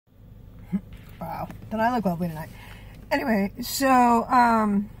Wow. Then I look lovely tonight. Anyway, so,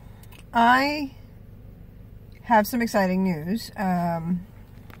 I have some exciting news. Hold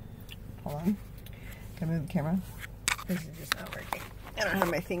on. Can I move the camera? This is just not working. I don't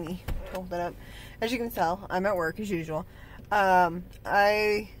have my thingy pulled up. As you can tell, I'm at work as usual.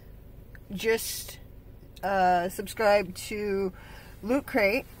 I just subscribed to Loot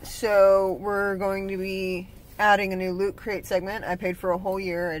Crate, so we're going to be adding a new Loot Crate segment. I paid for a whole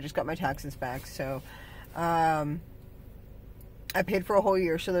year. I just got my taxes back, so I paid for a whole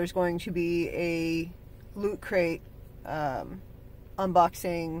year, so there's going to be a Loot Crate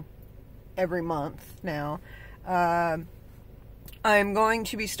unboxing every month now. I'm going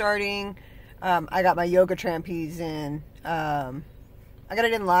to be starting, I got my yoga trapeze in, I got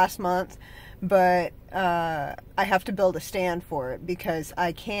it in last month, but I have to build a stand for it because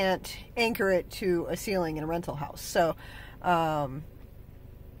I can't anchor it to a ceiling in a rental house. So I'm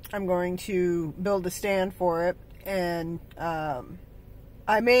going to build a stand for it, and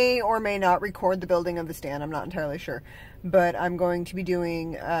I may or may not record the building of the stand. I'm not entirely sure, but I'm going to be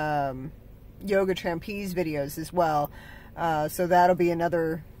doing yoga trapeze videos as well. So that'll be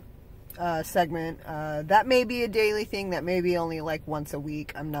another segment. That may be a daily thing. That may be only like once a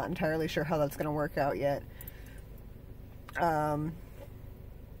week. I'm not entirely sure how that's going to work out yet.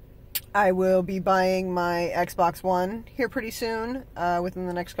 I will be buying my Xbox One here pretty soon, within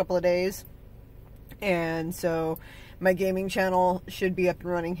the next couple of days. And so my gaming channel should be up and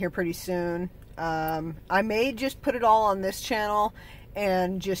running here pretty soon. I may just put it all on this channel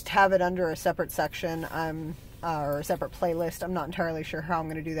and just have it under a separate section. Or a separate playlist. I'm not entirely sure how I'm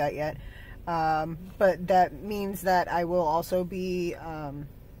going to do that yet. But that means that I will also be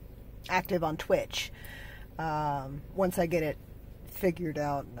active on Twitch once I get it figured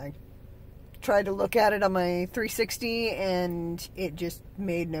out. I tried to look at it on my 360 and it just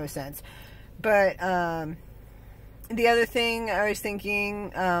made no sense. But the other thing I was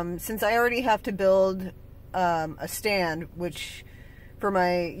thinking, since I already have to build a stand, which for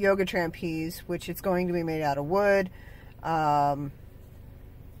my yoga trapeze, which it's going to be made out of wood.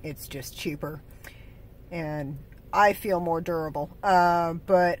 It's just cheaper, and I feel more durable.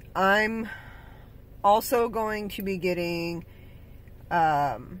 But I'm also going to be getting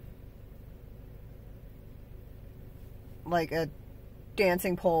like a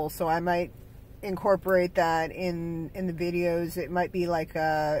dancing pole, so I might incorporate that in the videos. It might be like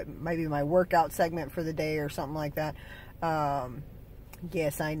might be my workout segment for the day or something like that.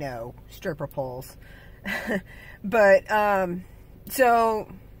 Yes, I know, stripper poles. But,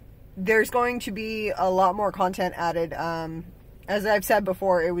 so there's going to be a lot more content added. As I've said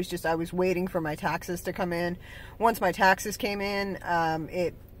before, it was just, I was waiting for my taxes to come in. Once my taxes came in,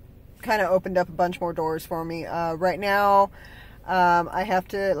 it kind of opened up a bunch more doors for me. Right now, I have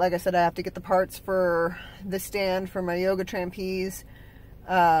to, like I said, I have to get the parts for the stand for my yoga trapeze.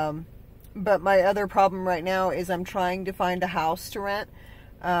 But my other problem right now is I'm trying to find a house to rent.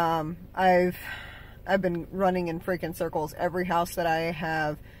 I've been running in freaking circles. Every house that I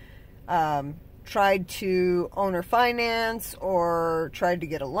have tried to owner finance or tried to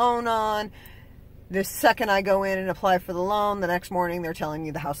get a loan on, the second I go in and apply for the loan, the next morning they're telling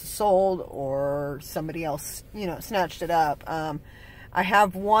me the house is sold or somebody else, you know, snatched it up. I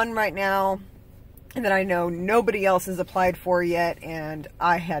have one right now that I know nobody else has applied for yet, and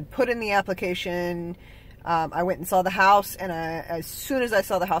I had put in the application. I went and saw the house, and as soon as I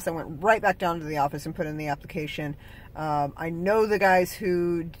saw the house, I went right back down to the office and put in the application. I know the guys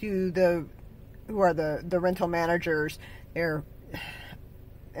who are the rental managers. They're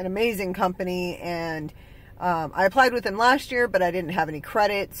an amazing company, and I applied with them last year, but I didn't have any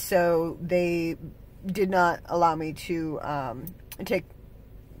credit, so they did not allow me to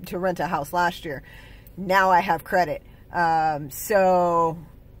rent a house last year. Now I have credit. So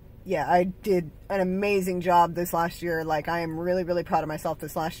yeah, I did an amazing job this last year. Like, I am really, really proud of myself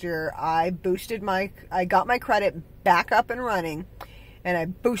this last year. I got my credit back up and running, and I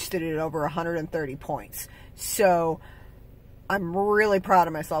boosted it over 130 points. So I'm really proud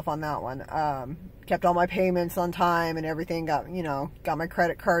of myself on that one. Kept all my payments on time and everything, got my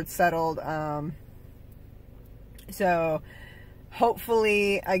credit card settled. So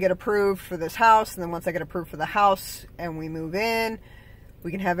hopefully I get approved for this house, and then once I get approved for the house and we move in, we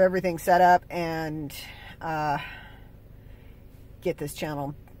can have everything set up and get this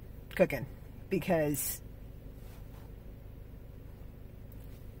channel cooking, because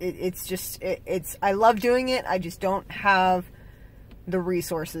I love doing it. I just don't have the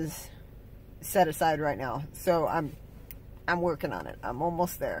resources set aside right now. So I'm working on it. I'm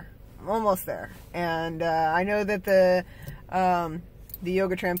almost there. And I know that the The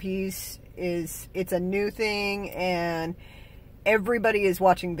yoga trapeze it's a new thing, and everybody is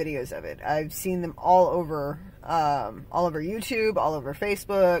watching videos of it. I've seen them all over YouTube, all over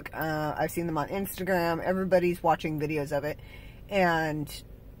Facebook. I've seen them on Instagram. Everybody's watching videos of it. And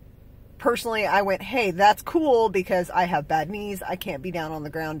personally, I went, hey, that's cool because I have bad knees. I can't be down on the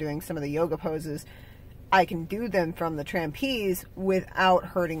ground doing some of the yoga poses. I can do them from the trapeze without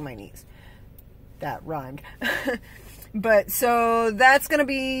hurting my knees. That rhymed. But so that's going to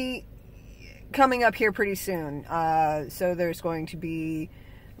be coming up here pretty soon. So there's going to be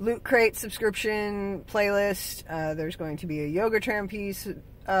Loot Crate subscription playlist. There's going to be a yoga trapeze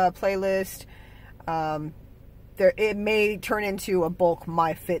playlist. It may turn into a bulk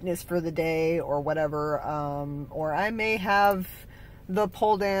My Fitness for the day or whatever. Or I may have the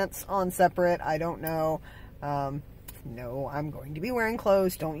pole dance on separate. I don't know. No, I'm going to be wearing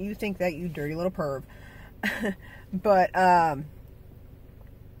clothes. Don't you think that, you dirty little perv. But,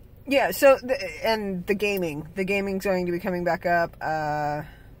 yeah, so, and the gaming's going to be coming back up.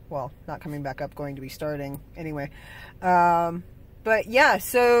 Well, not coming back up, going to be starting anyway. But yeah,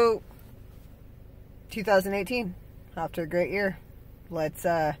 so 2018, after a great year, let's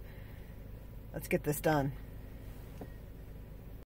get this done.